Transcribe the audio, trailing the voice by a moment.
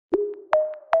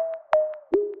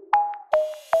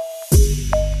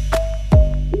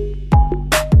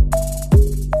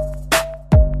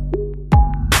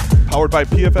Powered by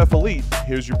PFF Elite,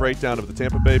 here's your breakdown of the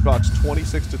Tampa Bay Bucs'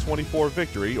 26-24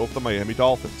 victory over the Miami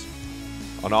Dolphins.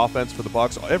 On offense for the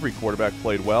Bucs, every quarterback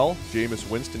played well. Jameis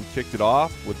Winston kicked it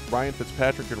off, with Ryan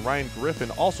Fitzpatrick and Ryan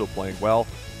Griffin also playing well.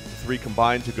 The three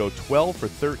combined to go 12 for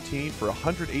 13 for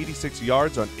 186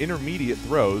 yards on intermediate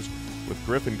throws, with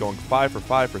Griffin going 5 for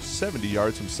 5 for 70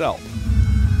 yards himself.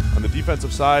 On the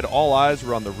defensive side, all eyes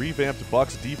were on the revamped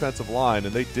Bucs defensive line,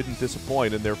 and they didn't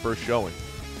disappoint in their first showing.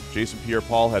 Jason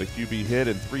Pierre-Paul had a QB hit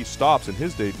and 3 stops in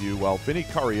his debut, while Vinny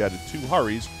Curry added 2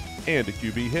 hurries and a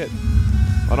QB hit.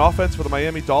 On offense for the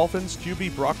Miami Dolphins,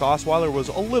 QB Brock Osweiler was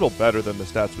a little better than the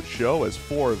stats would show, as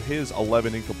 4 of his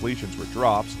 11 incompletions were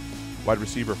drops. Wide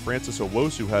receiver Francis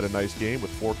Owosu had a nice game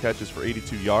with 4 catches for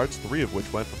 82 yards, 3 of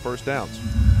which went for first downs.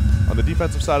 On the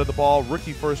defensive side of the ball,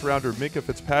 rookie first-rounder Minkah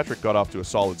Fitzpatrick got off to a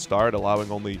solid start,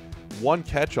 allowing only 1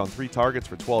 catch on 3 targets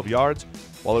for 12 yards,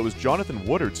 while it was Jonathan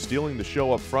Woodard stealing the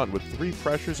show up front with 3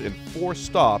 pressures and 4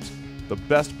 stops, the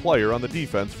best player on the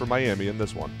defense for Miami in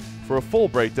this one. For a full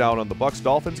breakdown on the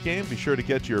Bucs-Dolphins game, be sure to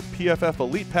get your PFF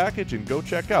Elite package and go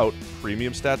check out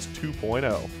Premium Stats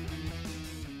 2.0.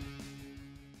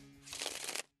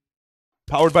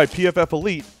 Powered by PFF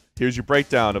Elite, here's your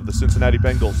breakdown of the Cincinnati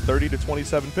Bengals'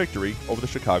 30-27 victory over the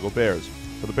Chicago Bears.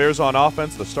 For the Bears on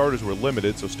offense, the starters were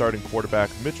limited, so starting quarterback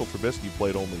Mitchell Trubisky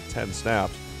played only 10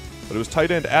 snaps. But it was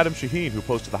tight end Adam Shaheen who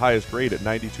posted the highest grade at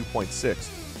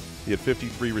 92.6. He had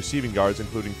 53 receiving yards,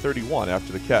 including 31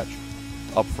 after the catch.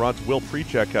 Up front, Will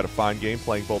Precheck had a fine game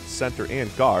playing both center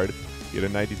and guard. He had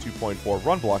a 92.4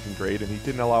 run blocking grade, and he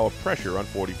didn't allow a pressure on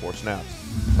 44 snaps.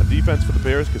 On defense for the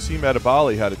Bears, Kasim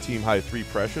Adebali had a team-high 3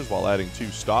 pressures while adding 2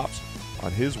 stops,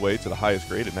 on his way to the highest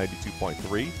grade at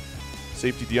 92.3.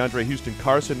 Safety DeAndre Houston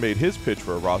Carson made his pitch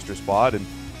for a roster spot, and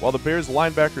while the Bears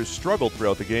linebackers struggled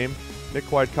throughout the game, Nick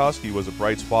Kwiatkowski was a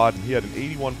bright spot, and he had an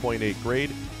 81.8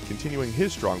 grade, continuing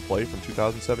his strong play from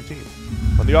 2017.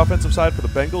 On the offensive side for the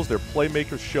Bengals, their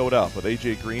playmakers showed up, with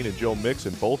A.J. Green and Joe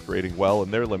Mixon both grading well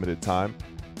in their limited time.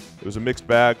 It was a mixed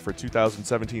bag for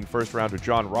 2017 first-rounder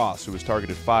John Ross, who was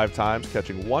targeted 5 times,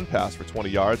 catching 1 pass for 20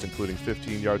 yards, including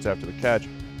 15 yards after the catch.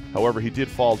 However, he did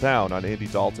fall down on Andy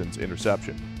Dalton's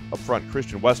interception. Up front,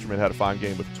 Christian Westerman had a fine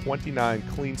game with 29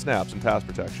 clean snaps and pass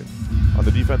protection. On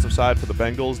the defensive side for the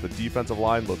Bengals, the defensive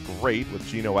line looked great, with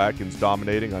Geno Atkins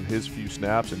dominating on his few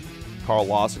snaps and Carl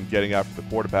Lawson getting after the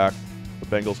quarterback. The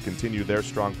Bengals continued their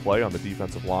strong play on the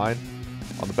defensive line.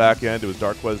 On the back end, it was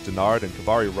Darqueze Dennard and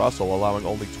Kavari Russell allowing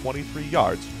only 23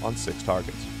 yards on 6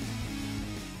 targets.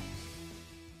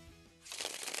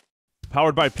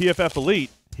 Powered by PFF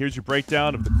Elite, here's your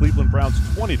breakdown of the Cleveland Browns'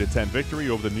 20-10 victory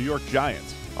over the New York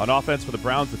Giants. On offense for the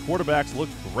Browns, the quarterbacks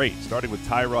looked great, starting with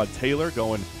Tyrod Taylor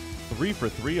going 3 for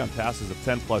 3 on passes of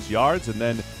 10-plus yards, and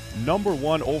then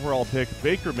 #1 overall pick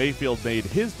Baker Mayfield made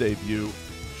his debut,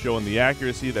 showing the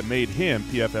accuracy that made him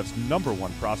PFF's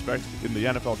 #1 prospect in the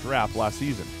NFL draft last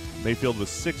season. Mayfield was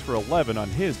 6 for 11 on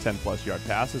his 10-plus yard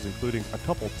passes, including a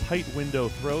couple tight window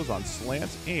throws on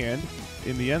slants and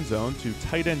in the end zone to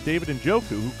tight end David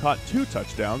Njoku, who caught 2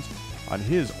 touchdowns on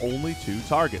his only 2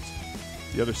 targets.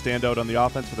 The other standout on the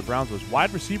offense for the Browns was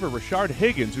wide receiver Rashard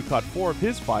Higgins, who caught 4 of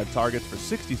his 5 targets for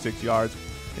 66 yards,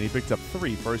 and he picked up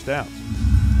 3 first downs.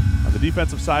 On the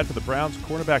defensive side for the Browns,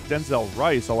 cornerback Denzel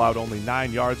Rice allowed only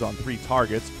 9 yards on 3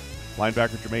 targets.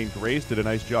 Linebacker Jermaine Grace did a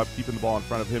nice job keeping the ball in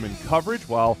front of him in coverage,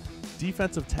 while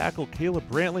defensive tackle Caleb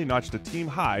Brantley notched a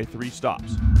team-high 3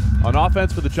 stops. On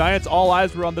offense for the Giants, all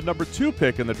eyes were on the #2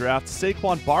 pick in the draft,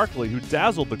 Saquon Barkley, who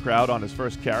dazzled the crowd on his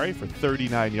first carry for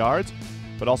 39 yards,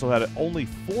 but also had only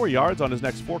 4 yards on his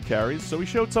next 4 carries, so he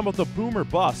showed some of the boomer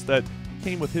bust that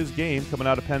came with his game coming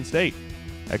out of Penn State.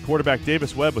 At quarterback,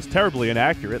 Davis Webb was terribly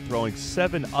inaccurate, throwing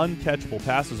 7 uncatchable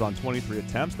passes on 23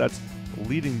 attempts. That's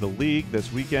leading the league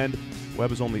this weekend.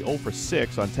 Webb is only 0 for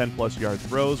 6 on 10-plus yard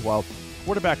throws, while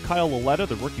quarterback Kyle Lauletta,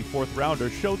 the rookie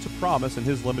 4th-rounder, showed some promise in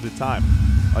his limited time.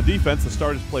 On defense, the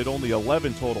starters played only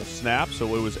 11 total snaps,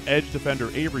 so it was edge defender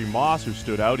Avery Moss who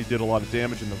stood out. He did a lot of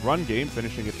damage in the run game,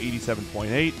 finishing at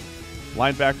 87.8.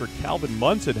 Linebacker Calvin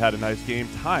Munson had a nice game,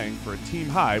 tying for a team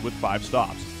high with 5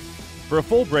 stops. For a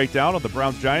full breakdown of the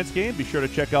Browns-Giants game, be sure to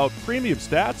check out Premium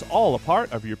Stats, all a part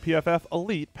of your PFF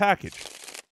Elite package.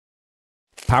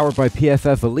 Powered by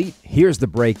PFF Elite, here's the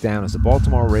breakdown as the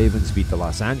Baltimore Ravens beat the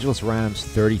Los Angeles Rams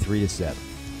 33-7.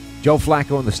 Joe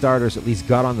Flacco and the starters at least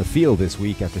got on the field this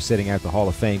week after sitting out the Hall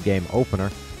of Fame game opener,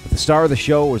 but the star of the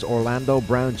show was Orlando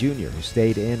Brown Jr., who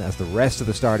stayed in as the rest of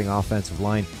the starting offensive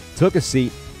line took a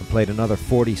seat and played another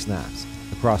 40 snaps.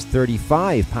 Across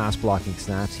 35 pass-blocking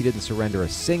snaps, he didn't surrender a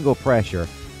single pressure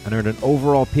and earned an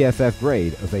overall PFF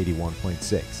grade of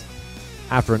 81.6.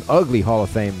 After an ugly Hall of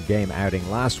Fame game outing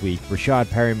last week, Rashad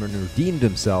Perriman redeemed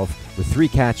himself with 3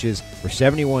 catches for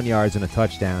 71 yards and a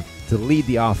touchdown to lead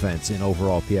the offense in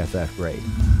overall PFF grade.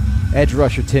 Edge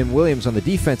rusher Tim Williams on the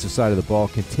defensive side of the ball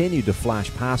continued to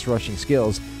flash pass rushing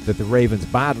skills that the Ravens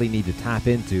badly need to tap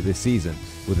into this season,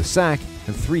 with a sack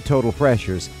and 3 total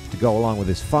pressures to go along with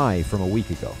his 5 from a week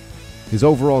ago. His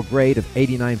overall grade of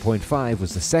 89.5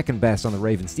 was the second best on the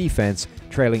Ravens defense,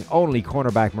 trailing only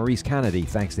cornerback Maurice Kennedy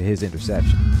thanks to his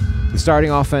interception. The starting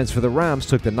offense for the Rams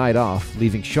took the night off,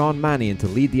 leaving Sean Mannion to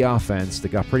lead the offense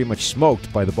that got pretty much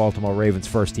smoked by the Baltimore Ravens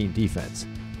first-team defense.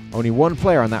 Only one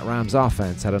player on that Rams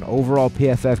offense had an overall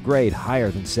PFF grade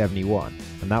higher than 71,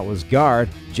 and that was guard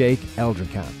Jake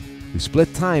Eldrinkamp, who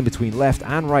split time between left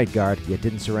and right guard yet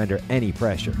didn't surrender any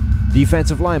pressure.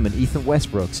 Defensive lineman Ethan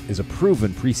Westbrooks is a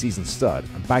proven preseason stud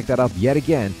and backed that up yet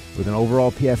again with an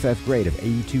overall PFF grade of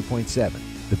 82.7,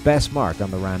 the best mark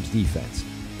on the Rams defense.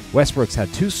 Westbrooks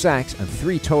had 2 sacks and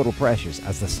 3 total pressures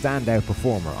as the standout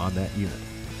performer on that unit.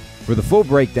 For the full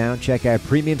breakdown, check out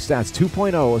Premium Stats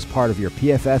 2.0 as part of your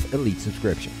PFF Elite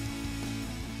subscription.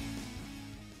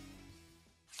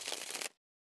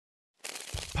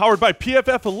 Powered by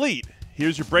PFF Elite,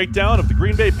 here's your breakdown of the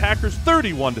Green Bay Packers'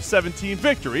 31-17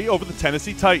 victory over the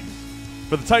Tennessee Titans.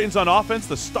 For the Titans on offense,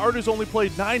 the starters only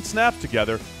played 9 snaps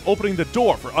together, opening the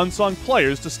door for unsung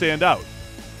players to stand out.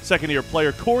 Second-year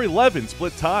player Corey Levin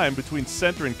split time between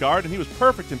center and guard, and he was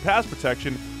perfect in pass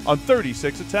protection on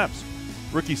 36 attempts.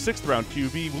 Rookie 6th-round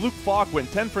QB Luke Falk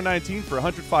went 10 for 19 for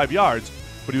 105 yards,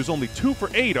 but he was only 2 for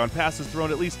 8 on passes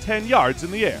thrown at least 10 yards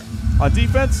in the air. On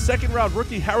defense, second-round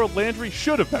rookie Harold Landry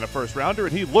should have been a first-rounder,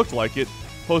 and he looked like it,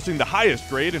 posting the highest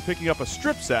grade and picking up a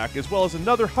strip sack as well as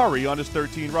another hurry on his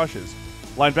 13 rushes.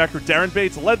 Linebacker Darren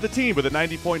Bates led the team with a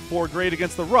 90.4 grade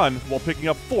against the run while picking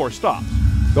up 4 stops.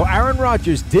 Though Aaron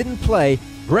Rodgers didn't play,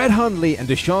 Brett Hundley and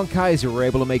Deshaun Kaiser were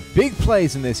able to make big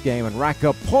plays in this game and rack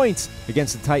up points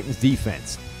against the Titans'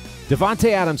 defense.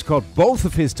 Devontae Adams caught both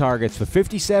of his targets for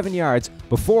 57 yards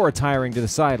before retiring to the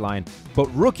sideline, but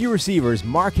rookie receivers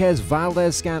Marquez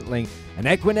Valdez-Scantling and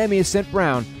Equanimeous St.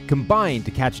 Brown combined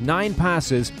to catch 9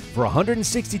 passes for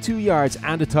 162 yards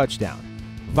and a touchdown.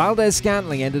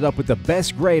 Valdez-Scantling ended up with the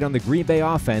best grade on the Green Bay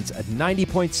offense at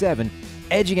 90.7,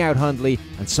 edging out Hundley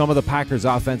and some of the Packers'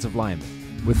 offensive linemen.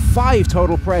 With 5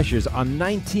 total pressures on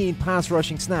 19 pass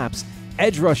rushing snaps,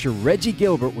 edge rusher Reggie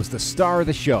Gilbert was the star of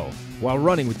the show while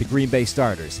running with the Green Bay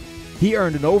starters. He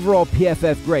earned an overall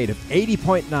PFF grade of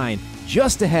 80.9,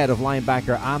 just ahead of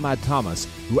linebacker Ahmad Thomas,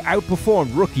 who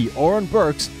outperformed rookie Oren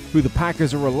Burks, who the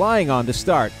Packers are relying on to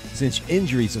start since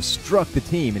injuries have struck the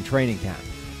team in training camp.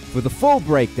 For the full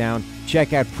breakdown,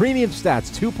 check out Premium Stats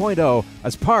 2.0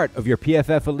 as part of your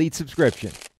PFF Elite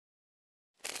subscription.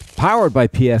 Powered by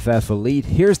PFF Elite,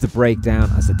 here's the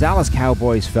breakdown as the Dallas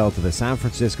Cowboys fell to the San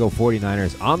Francisco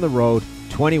 49ers on the road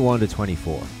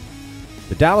 21-24.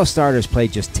 The Dallas starters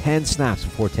played just 10 snaps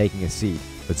before taking a seat,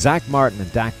 but Zach Martin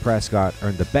and Dak Prescott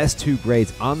earned the best 2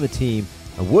 grades on the team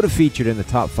and would have featured in the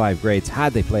top 5 grades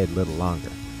had they played a little longer.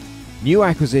 New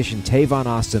acquisition Tavon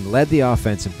Austin led the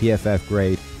offense in PFF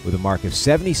grade with a mark of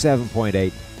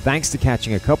 77.8 thanks to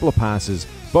catching a couple of passes,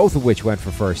 both of which went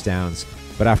for first downs.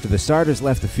 But after the starters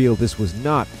left the field, this was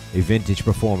not a vintage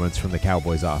performance from the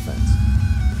Cowboys offense.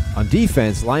 On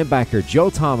defense, linebacker Joe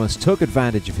Thomas took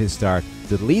advantage of his start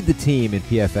to lead the team in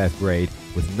PFF grade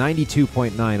with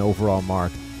 92.9 overall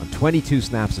mark on 22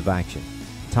 snaps of action.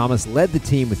 Thomas led the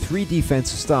team with 3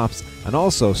 defensive stops and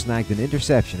also snagged an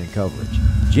interception in coverage.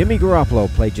 Jimmy Garoppolo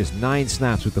played just 9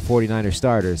 snaps with the 49ers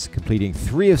starters, completing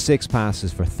 3 of 6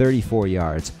 passes for 34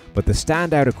 yards, but the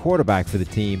standout at quarterback for the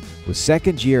team was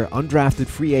second-year undrafted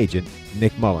free agent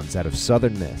Nick Mullins out of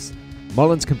Southern Miss.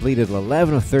 Mullins completed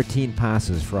 11 of 13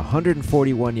 passes for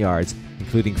 141 yards,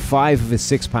 including 5 of his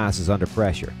 6 passes under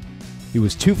pressure. He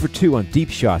was 2 for 2 on deep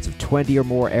shots of 20 or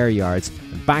more air yards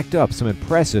and backed up some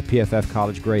impressive PFF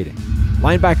college grading.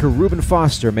 Linebacker Reuben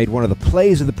Foster made one of the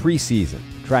plays of the preseason,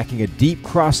 tracking a deep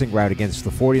crossing route against the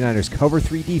 49ers' cover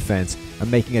 3 defense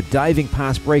and making a diving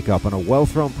pass breakup on a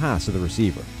well-thrown pass to the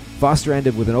receiver. Foster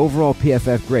ended with an overall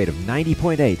PFF grade of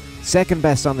 90.8, second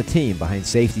best on the team behind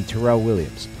safety Terrell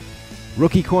Williams.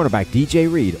 Rookie cornerback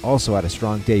DJ Reed also had a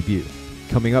strong debut,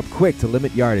 coming up quick to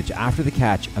limit yardage after the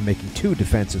catch and making 2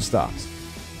 defensive stops.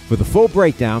 For the full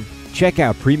breakdown, check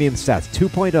out Premium Stats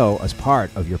 2.0 as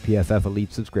part of your PFF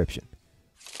Elite subscription.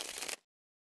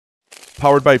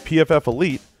 Powered by PFF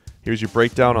Elite, here's your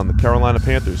breakdown on the Carolina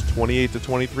Panthers'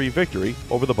 28-23 victory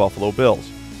over the Buffalo Bills.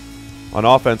 On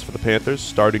offense for the Panthers,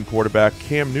 starting quarterback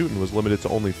Cam Newton was limited to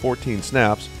only 14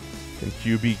 snaps. And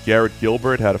QB Garrett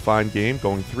Gilbert had a fine game,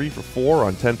 going 3 for 4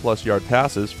 on 10-plus yard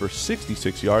passes for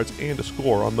 66 yards and a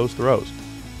score on those throws.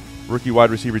 Rookie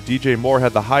wide receiver DJ Moore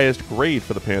had the highest grade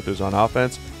for the Panthers on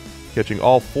offense, catching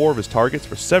all 4 of his targets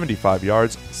for 75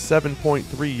 yards,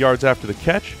 7.3 yards after the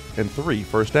catch, and 3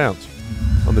 first downs.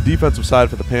 On the defensive side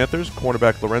for the Panthers,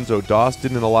 cornerback Lorenzo Doss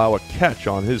didn't allow a catch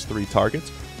on his 3 targets,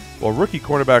 while rookie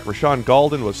cornerback Rashawn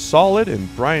Golden was solid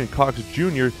and Brian Cox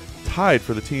Jr. tied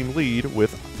for the team lead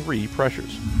with 3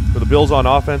 pressures. For the Bills on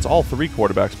offense, all 3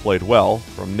 quarterbacks played well,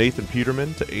 from Nathan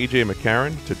Peterman to A.J.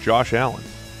 McCarron to Josh Allen.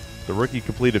 The rookie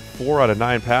completed 4 out of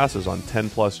 9 passes on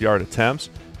 10-plus yard attempts,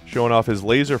 showing off his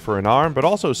laser for an arm, but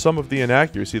also some of the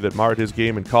inaccuracy that marred his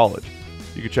game in college.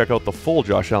 You can check out the full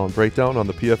Josh Allen breakdown on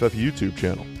the PFF YouTube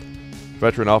channel.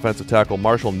 Veteran offensive tackle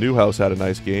Marshall Newhouse had a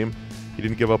nice game. He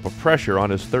didn't give up a pressure on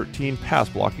his 13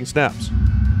 pass-blocking snaps.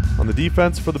 On the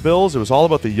defense for the Bills, it was all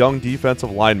about the young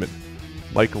defensive linemen.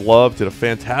 Mike Love did a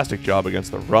fantastic job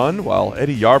against the run, while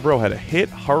Eddie Yarbrough had a hit,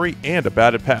 hurry, and a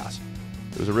batted pass.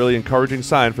 It was a really encouraging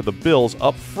sign for the Bills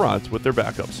up front with their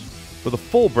backups. For the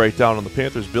full breakdown on the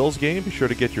Panthers-Bills game, be sure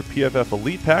to get your PFF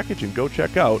Elite package and go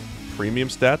check out Premium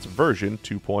Stats version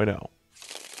 2.0.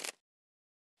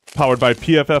 Powered by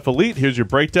PFF Elite, here's your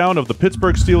breakdown of the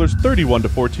Pittsburgh Steelers'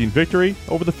 31-14 victory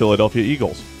over the Philadelphia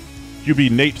Eagles.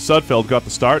 QB Nate Sudfeld got the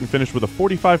start and finished with a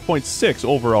 45.6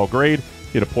 overall grade.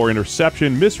 He had a poor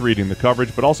interception, misreading the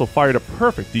coverage, but also fired a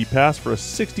perfect deep pass for a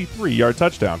 63-yard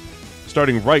touchdown.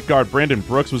 Starting right guard Brandon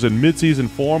Brooks was in midseason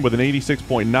form with an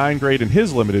 86.9 grade in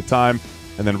his limited time,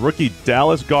 and then rookie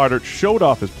Dallas Goedert showed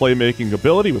off his playmaking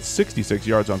ability with 66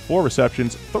 yards on 4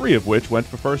 receptions, 3 of which went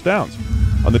for first downs.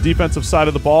 On the defensive side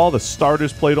of the ball, the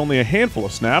starters played only a handful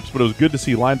of snaps, but it was good to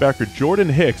see linebacker Jordan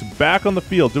Hicks back on the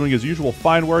field doing his usual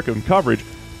fine work and coverage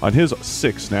on his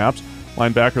 6 snaps.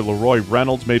 Linebacker Leroy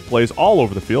Reynolds made plays all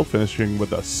over the field, finishing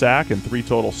with a sack and 3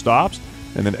 total stops.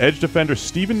 And then edge defender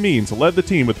Steven Means led the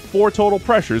team with 4 total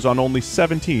pressures on only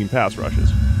 17 pass rushes.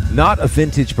 Not a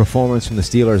vintage performance from the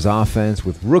Steelers' offense,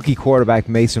 with rookie quarterback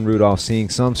Mason Rudolph seeing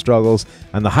some struggles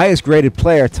and the highest graded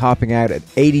player topping out at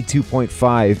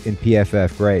 82.5 in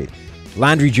PFF grade.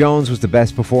 Landry Jones was the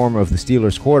best performer of the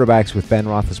Steelers' quarterbacks, with Ben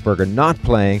Roethlisberger not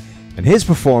playing, and his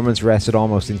performance rested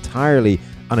almost entirely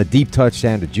on a deep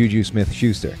touchdown to Juju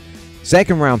Smith-Schuster.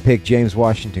 Second-round pick James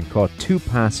Washington caught 2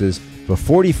 passes for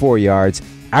 44 yards,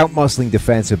 outmuscling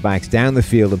defensive backs down the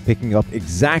field and picking up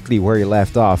exactly where he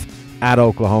left off at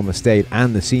Oklahoma State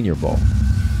and the Senior Bowl.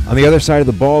 On the other side of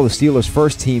the ball, the Steelers'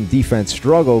 first-team defense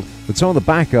struggled, but some of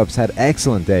the backups had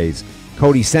excellent days.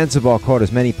 Cody Sensabaugh caught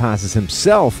as many passes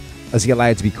himself as he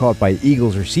allowed to be caught by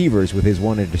Eagles receivers with his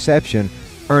 1 interception,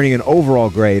 earning an overall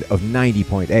grade of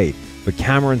 90.8. But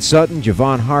Cameron Sutton,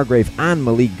 Javon Hargrave, and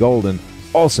Malik Golden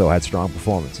also had strong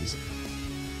performances.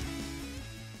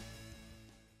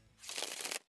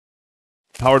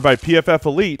 Powered by PFF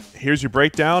Elite, here's your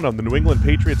breakdown on the New England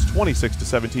Patriots'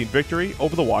 26-17 victory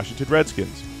over the Washington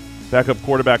Redskins. Backup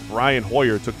quarterback Brian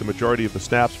Hoyer took the majority of the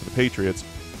snaps for the Patriots,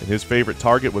 and his favorite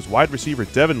target was wide receiver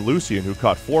Devin Lucien, who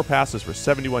caught 4 passes for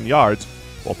 71 yards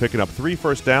while picking up 3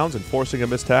 first downs and forcing a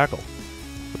missed tackle.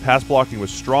 The pass blocking was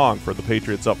strong for the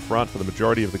Patriots up front for the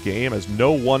majority of the game, as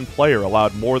no one player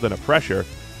allowed more than a pressure,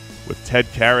 with Ted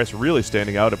Karras really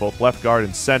standing out at both left guard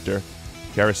and center.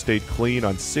 Karras stayed clean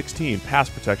on 16 pass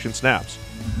protection snaps.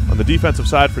 On the defensive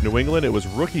side for New England, it was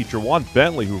rookie Jawan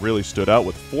Bentley who really stood out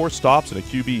with 4 stops and a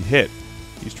QB hit.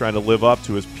 He's trying to live up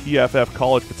to his PFF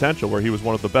college potential, where he was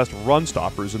one of the best run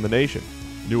stoppers in the nation.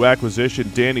 New acquisition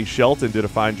Danny Shelton did a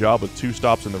fine job with 2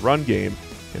 stops in the run game,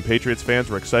 and Patriots fans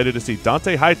were excited to see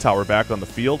Dante Hightower back on the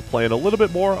field, playing a little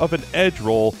bit more of an edge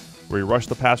role, where he rushed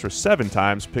the passer 7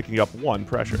 times, picking up 1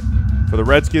 pressure. For the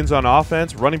Redskins on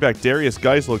offense, running back Darius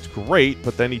Geis looked great,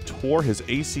 but then he tore his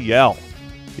ACL.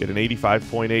 He had an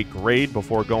 85.8 grade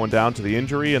before going down to the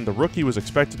injury, and the rookie was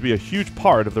expected to be a huge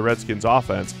part of the Redskins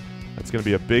offense. That's going to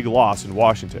be a big loss in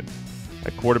Washington.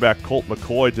 At quarterback, Colt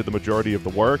McCoy did the majority of the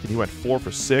work, and he went 4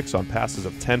 for 6 on passes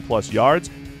of 10-plus yards,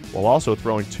 while also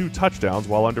throwing 2 touchdowns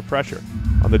while under pressure.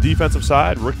 On the defensive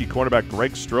side, rookie cornerback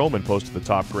Greg Stroman posted the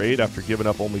top grade after giving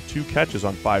up only 2 catches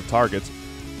on 5 targets.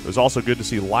 It was also good to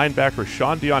see linebacker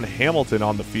Sean Dion Hamilton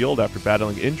on the field after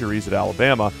battling injuries at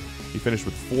Alabama. He finished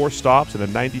with 4 stops and a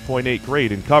 90.8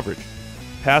 grade in coverage.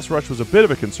 Pass rush was a bit of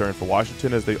a concern for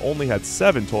Washington, as they only had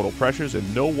 7 total pressures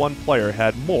and no one player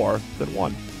had more than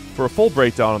 1. For a full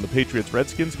breakdown on the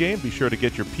Patriots-Redskins game, be sure to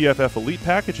get your PFF Elite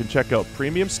package and check out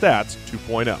Premium Stats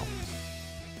 2.0.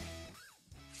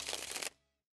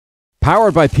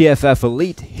 Powered by PFF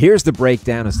Elite, here's the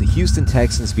breakdown as the Houston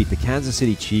Texans beat the Kansas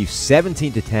City Chiefs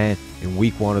 17-10 in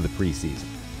Week 1 of the preseason.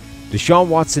 Deshaun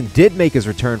Watson did make his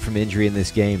return from injury in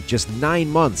this game just 9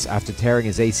 months after tearing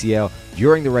his ACL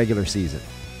during the regular season.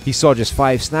 He saw just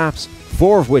 5 snaps,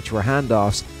 4 of which were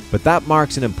handoffs, but that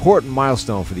marks an important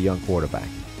milestone for the young quarterback.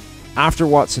 After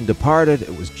Watson departed,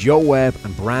 it was Joe Webb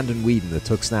and Brandon Weeden that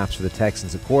took snaps for the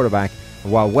Texans at quarterback,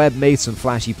 and while Webb made some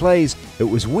flashy plays, it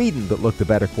was Weeden that looked the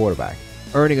better quarterback,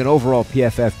 earning an overall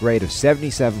PFF grade of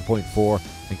 77.4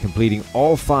 and completing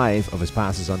all 5 of his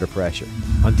passes under pressure.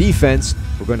 On defense,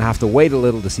 we're going to have to wait a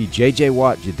little to see J.J.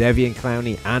 Watt, Jadeveon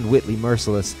Clowney, and Whitley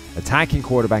Merciless attacking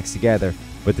quarterbacks together,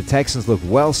 but the Texans look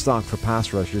well stocked for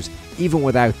pass rushers even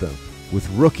without them, with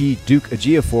rookie Duke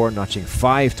Ejiofor notching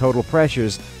 5 total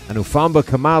pressures and Ufamba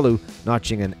Kamalu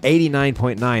notching an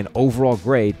 89.9 overall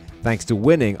grade thanks to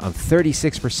winning on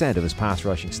 36% of his pass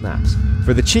rushing snaps.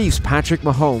 For the Chiefs, Patrick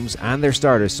Mahomes and their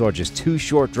starters saw just 2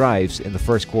 short drives in the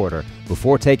first quarter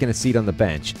before taking a seat on the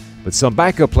bench, but some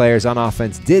backup players on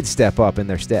offense did step up in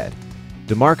their stead.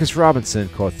 Demarcus Robinson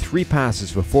caught 3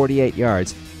 passes for 48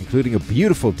 yards, including a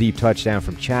beautiful deep touchdown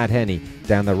from Chad Henne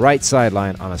down the right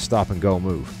sideline on a stop-and-go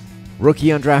move. Rookie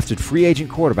undrafted free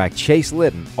agent quarterback Chase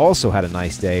Litton also had a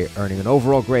nice day, earning an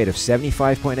overall grade of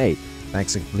 75.8,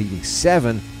 thanks to completing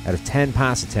 7 out of 10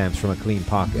 pass attempts from a clean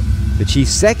pocket. The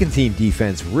Chiefs' second-team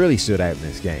defense really stood out in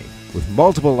this game, with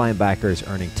multiple linebackers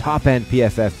earning top-end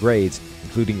PFF grades,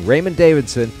 including Raymond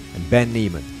Davidson and Ben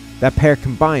Neiman. That pair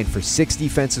combined for 6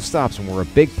 defensive stops and were a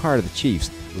big part of the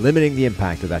Chiefs, limiting the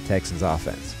impact of that Texans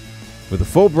offense. With a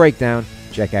full breakdown,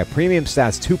 check out Premium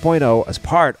Stats 2.0 as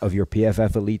part of your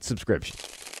PFF Elite subscription.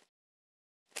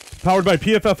 Powered by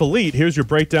PFF Elite, here's your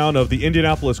breakdown of the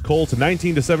Indianapolis Colts'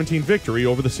 19-17 victory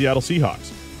over the Seattle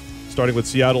Seahawks. Starting with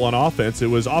Seattle on offense, it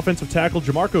was offensive tackle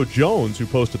Jamarco Jones who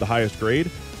posted the highest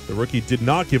grade. The rookie did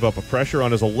not give up a pressure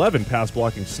on his 11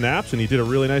 pass-blocking snaps, and he did a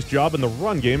really nice job in the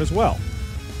run game as well.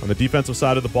 On the defensive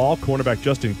side of the ball, cornerback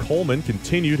Justin Coleman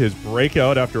continued his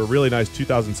breakout after a really nice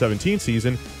 2017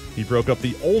 season. He broke up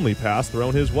the only pass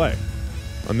thrown his way.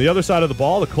 On the other side of the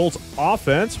ball, the Colts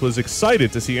offense was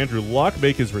excited to see Andrew Luck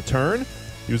make his return.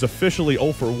 He was officially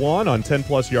 0 for 1 on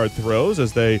 10-plus yard throws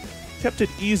as they kept it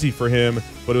easy for him,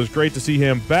 but it was great to see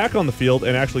him back on the field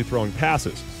and actually throwing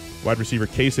passes. Wide receiver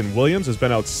Kason Williams has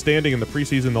been outstanding in the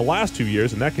preseason the last 2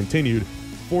 years, and that continued.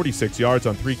 46 yards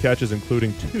on 3 catches,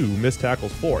 including 2 missed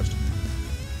tackles forced.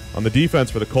 On the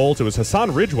defense for the Colts, it was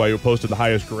Hassan Ridgeway who posted the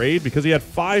highest grade because he had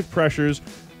 5 pressures,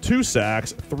 2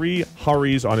 sacks, 3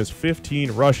 hurries on his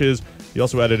 15 rushes. He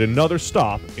also added another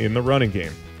stop in the running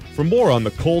game. For more on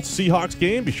the Colts-Seahawks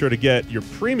game, be sure to get your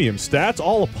premium stats,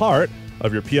 all a part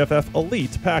of your PFF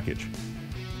Elite package.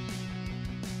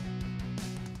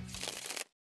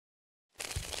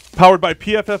 Powered by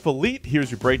PFF Elite,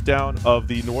 here's your breakdown of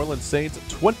the New Orleans Saints'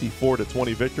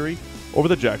 24-20 victory over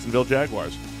the Jacksonville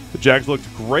Jaguars. The Jags looked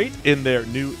great in their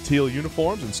new teal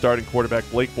uniforms, and starting quarterback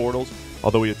Blake Bortles,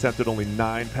 although he attempted only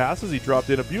 9 passes, he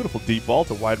dropped in a beautiful deep ball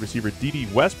to wide receiver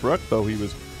Dede Westbrook, though he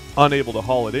was unable to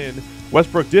haul it in.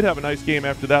 Westbrook did have a nice game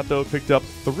after that, though, picked up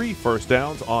 3 first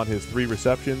downs on his 3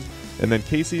 receptions, and then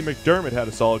Casey McDermott had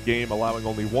a solid game, allowing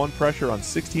only 1 pressure on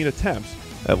 16 attempts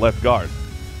at left guard.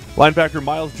 Linebacker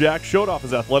Miles Jack showed off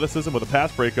his athleticism with a pass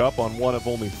breakup on one of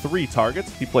only 3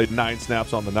 targets. He played 9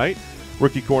 snaps on the night.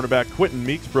 Rookie cornerback Quentin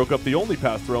Meeks broke up the only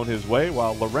pass thrown his way,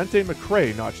 while Lorente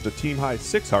McCray notched a team-high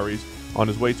 6 hurries on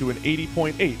his way to an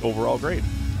 80.8 overall grade.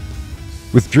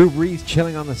 With Drew Brees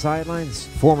chilling on the sidelines,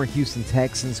 former Houston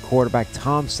Texans quarterback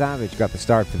Tom Savage got the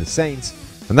start for the Saints,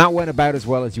 and that went about as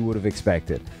well as you would have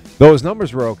expected. Though his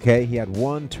numbers were okay, he had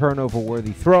 1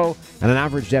 turnover-worthy throw and an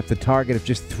average depth of target of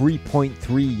just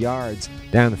 3.3 yards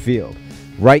down the field.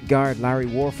 Right guard Larry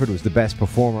Warford was the best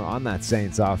performer on that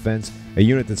Saints offense, a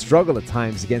unit that struggled at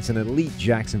times against an elite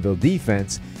Jacksonville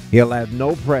defense. He allowed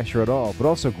no pressure at all, but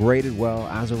also graded well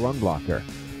as a run blocker.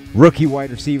 Rookie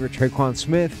wide receiver Tre'Quan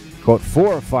Smith caught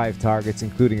 4 of 5 targets,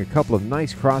 including a couple of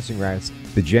nice crossing routes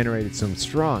that generated some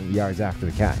strong yards after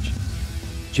the catch.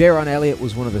 Jaron Elliott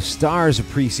was one of the stars of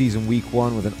preseason week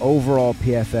 1 with an overall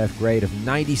PFF grade of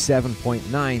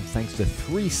 97.9 thanks to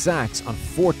 3 sacks on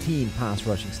 14 pass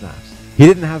rushing snaps. He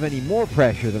didn't have any more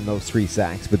pressure than those 3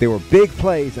 sacks, but they were big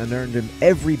plays and earned him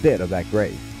every bit of that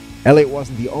grade. Elliott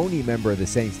wasn't the only member of the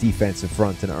Saints defensive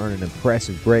front to earn an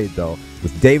impressive grade though,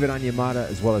 with David Onyemata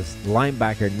as well as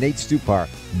linebacker Nate Stupar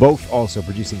both also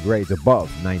producing grades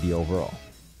above 90 overall.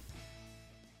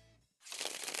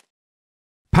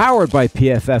 Powered by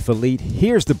PFF Elite,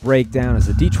 here's the breakdown as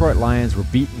the Detroit Lions were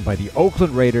beaten by the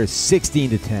Oakland Raiders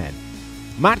 16-10.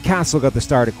 Matt Castle got the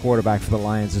start at quarterback for the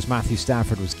Lions as Matthew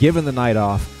Stafford was given the night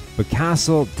off, but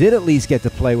Castle did at least get to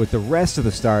play with the rest of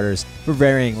the starters for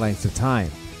varying lengths of time.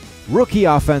 Rookie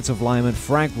offensive lineman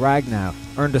Frank Ragnow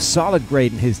earned a solid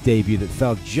grade in his debut that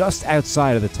fell just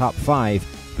outside of the top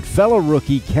 5, but fellow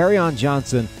rookie Kerryon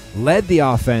Johnson led the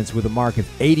offense with a mark of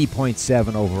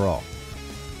 80.7 overall.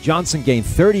 Johnson gained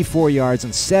 34 yards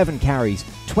and 7 carries,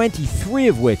 23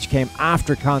 of which came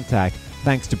after contact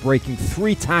thanks to breaking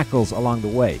 3 tackles along the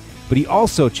way, but he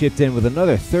also chipped in with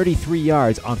another 33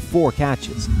 yards on 4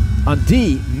 catches. On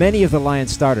D, many of the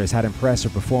Lions starters had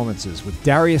impressive performances, with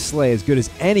Darius Slay as good as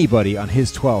anybody on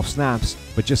his 12 snaps,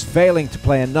 but just failing to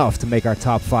play enough to make our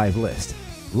top 5 list.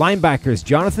 Linebackers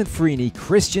Jonathan Freeney,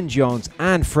 Christian Jones,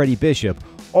 and Freddie Bishop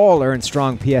all earned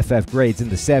strong PFF grades in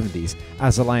the 70s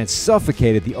as the Lions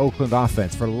suffocated the Oakland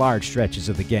offense for large stretches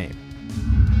of the game.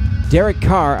 Derek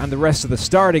Carr and the rest of the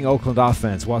starting Oakland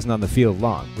offense wasn't on the field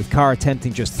long, with Carr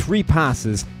attempting just 3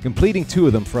 passes, completing 2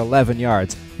 of them for 11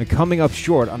 yards, and coming up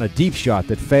short on a deep shot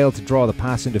that failed to draw the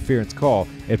pass interference call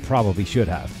it probably should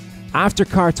have. After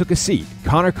Carr took a seat,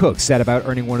 Connor Cook set about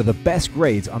earning one of the best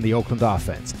grades on the Oakland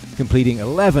offense, completing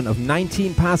 11 of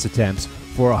 19 pass attempts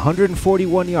for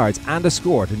 141 yards and a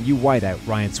score to new wideout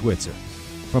Ryan Switzer.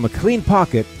 From a clean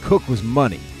pocket, Cook was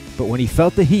money, but when he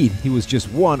felt the heat, he was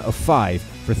just 1 of 5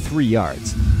 for 3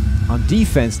 yards. On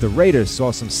defense, the Raiders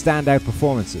saw some standout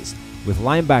performances, with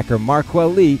linebacker Marquel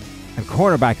Lee and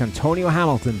cornerback Antonio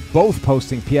Hamilton both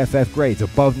posting PFF grades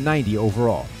above 90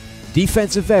 overall.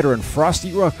 Defensive veteran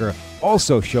Frosty Rucker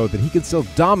also showed that he could still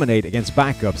dominate against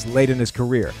backups late in his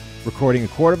career, recording a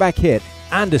quarterback hit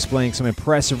and displaying some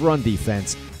impressive run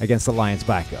defense against the Lions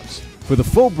backups. For the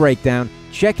full breakdown,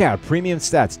 check out Premium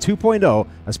Stats 2.0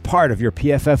 as part of your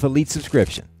PFF Elite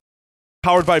subscription.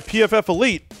 Powered by PFF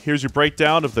Elite, here's your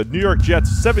breakdown of the New York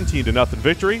Jets' 17-0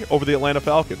 victory over the Atlanta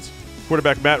Falcons.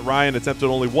 Quarterback Matt Ryan attempted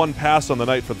only 1 pass on the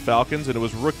night for the Falcons, and it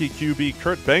was rookie QB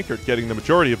Kurt Benkert getting the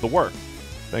majority of the work.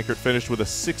 Benkert finished with a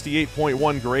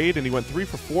 68.1 grade, and he went 3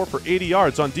 for 4 for 80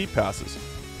 yards on deep passes.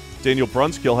 Daniel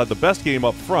Brunskill had the best game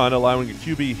up front, allowing a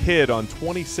QB hit on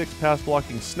 26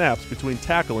 pass-blocking snaps between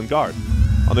tackle and guard.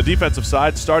 On the defensive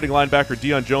side, starting linebacker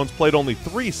Deion Jones played only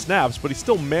 3 snaps, but he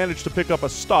still managed to pick up a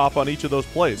stop on each of those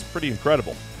plays. Pretty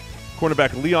incredible.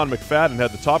 Cornerback Leon McFadden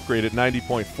had the top grade at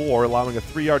 90.4, allowing a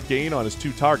 3-yard gain on his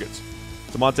 2 targets.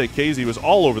 DeMonte Casey was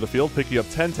all over the field, picking up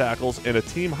 10 tackles and a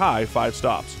team-high 5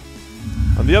 stops.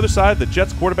 On the other side, the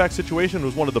Jets' quarterback situation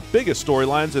was one of the biggest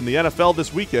storylines in the NFL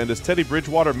this weekend as Teddy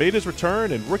Bridgewater made his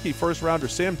return and rookie first-rounder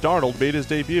Sam Darnold made his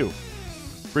debut.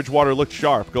 Bridgewater looked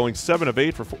sharp, going 7 of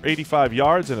 8 for 85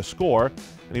 yards and a score,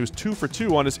 and he was 2 for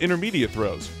 2 on his intermediate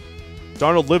throws.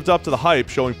 Darnold lived up to the hype,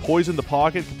 showing poise in the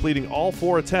pocket, completing all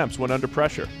 4 attempts when under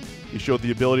pressure. He showed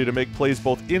the ability to make plays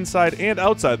both inside and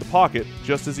outside the pocket,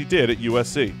 just as he did at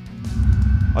USC.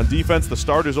 On defense, the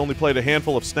starters only played a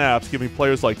handful of snaps, giving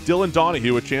players like Dylan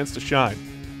Donahue a chance to shine.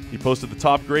 He posted the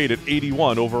top grade at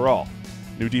 81 overall.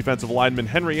 New defensive lineman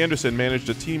Henry Anderson managed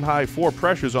a team-high 4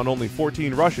 pressures on only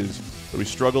 14 rushes, though he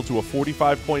struggled to a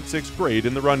 45.6 grade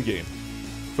in the run game.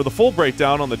 For the full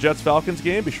breakdown on the Jets-Falcons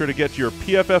game, be sure to get your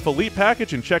PFF Elite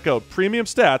package and check out Premium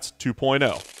Stats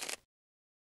 2.0.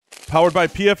 Powered by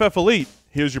PFF Elite,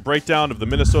 here's your breakdown of the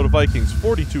Minnesota Vikings'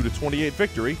 42-28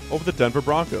 victory over the Denver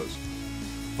Broncos.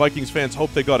 Vikings fans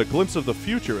hope they got a glimpse of the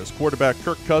future as quarterback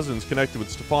Kirk Cousins connected with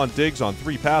Stephon Diggs on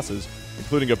 3 passes,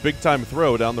 including a big-time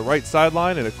throw down the right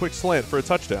sideline and a quick slant for a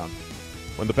touchdown.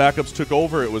 When the backups took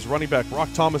over, it was running back Rock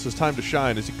Thomas's time to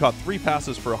shine as he caught 3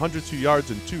 passes for 102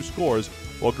 yards and 2 scores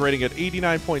while grading at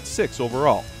 89.6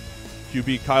 overall.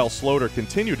 QB Kyle Sloter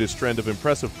continued his trend of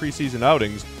impressive preseason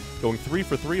outings, going 3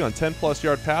 for 3 on 10-plus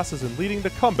yard passes and leading the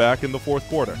comeback in the 4th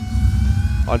quarter.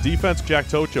 On defense, Jack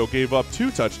Tocho gave up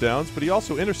 2 touchdowns, but he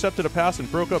also intercepted a pass and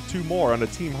broke up 2 more on a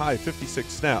team-high 56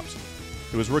 snaps.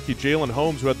 It was rookie Jalen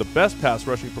Holmes who had the best pass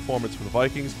rushing performance for the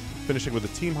Vikings, finishing with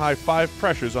a team-high 5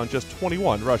 pressures on just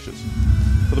 21 rushes.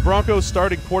 For the Broncos,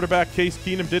 starting quarterback Case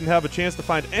Keenum didn't have a chance to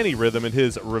find any rhythm in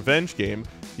his revenge game.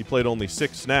 He played only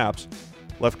 6 snaps.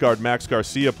 Left guard Max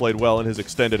Garcia played well in his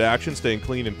extended action, staying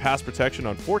clean in pass protection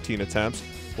on 14 attempts,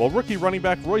 while rookie running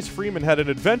back Royce Freeman had an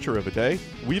adventure of a day,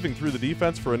 weaving through the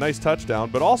defense for a nice touchdown,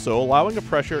 but also allowing a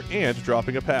pressure and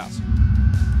dropping a pass.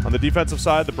 On the defensive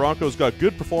side, the Broncos got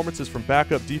good performances from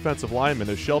backup defensive linemen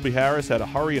as Shelby Harris had a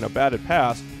hurry and a batted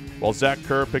pass, while Zach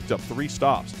Kerr picked up 3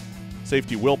 stops.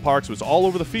 Safety Will Parks was all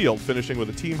over the field, finishing with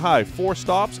a team-high 4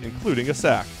 stops, including a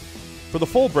sack. For the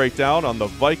full breakdown on the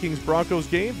Vikings-Broncos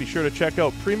game, be sure to check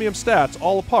out Premium Stats,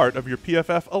 all a part of your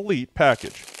PFF Elite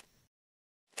package.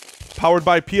 Powered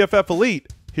by PFF Elite,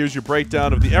 here's your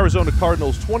breakdown of the Arizona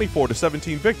Cardinals'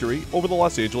 24-17 victory over the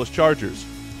Los Angeles Chargers.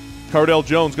 Cardell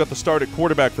Jones got the start at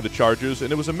quarterback for the Chargers,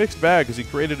 and it was a mixed bag as he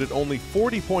created at only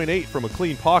 40.8 from a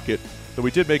clean pocket, though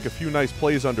he did make a few nice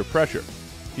plays under pressure.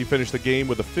 He finished the game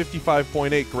with a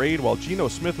 55.8 grade, while Geno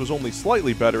Smith was only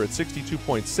slightly better at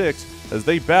 62.6 as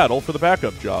they battle for the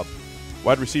backup job.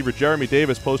 Wide receiver Jeremy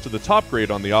Davis posted the top grade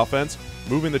on the offense,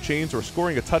 moving the chains or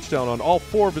scoring a touchdown on all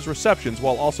 4 of his receptions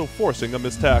while also forcing a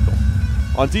missed tackle.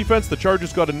 On defense, the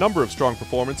Chargers got a number of strong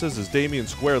performances as Damian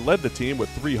Square led the team with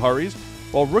 3 hurries,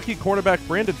 while rookie cornerback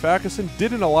Brandon Fackerson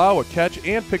didn't allow a catch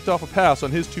and picked off a pass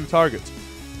on his 2 targets.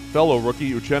 Fellow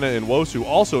rookie Uchenna Nwosu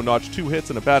also notched 2 hits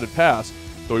and a batted pass,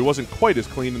 though he wasn't quite as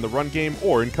clean in the run game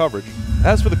or in coverage.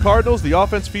 As for the Cardinals, the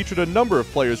offense featured a number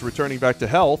of players returning back to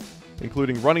health,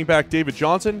 including running back David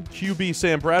Johnson, QB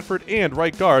Sam Bradford, and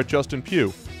right guard Justin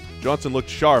Pugh. Johnson looked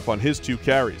sharp on his 2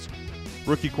 carries.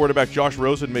 Rookie quarterback Josh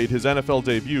Rosen made his NFL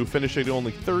debut, finishing at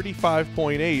only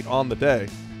 35.8 on the day.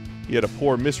 He had a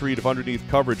poor misread of underneath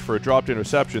coverage for a dropped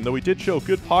interception, though he did show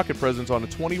good pocket presence on a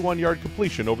 21-yard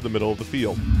completion over the middle of the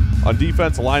field. On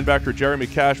defense, linebacker Jeremy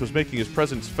Cash was making his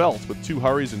presence felt with 2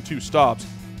 hurries and 2 stops,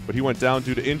 but he went down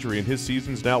due to injury and his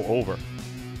season's now over.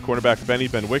 Cornerback Benny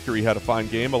Benwickery had a fine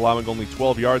game, allowing only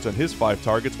 12 yards on his 5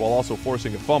 targets while also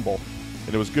forcing a fumble,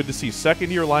 and it was good to see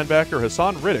second-year linebacker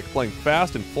Hassan Riddick playing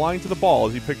fast and flying to the ball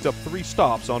as he picked up 3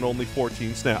 stops on only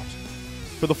 14 snaps.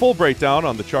 For the full breakdown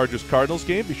on the Chargers-Cardinals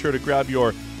game, be sure to grab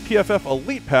your PFF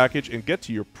Elite package and get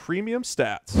to your premium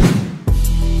stats.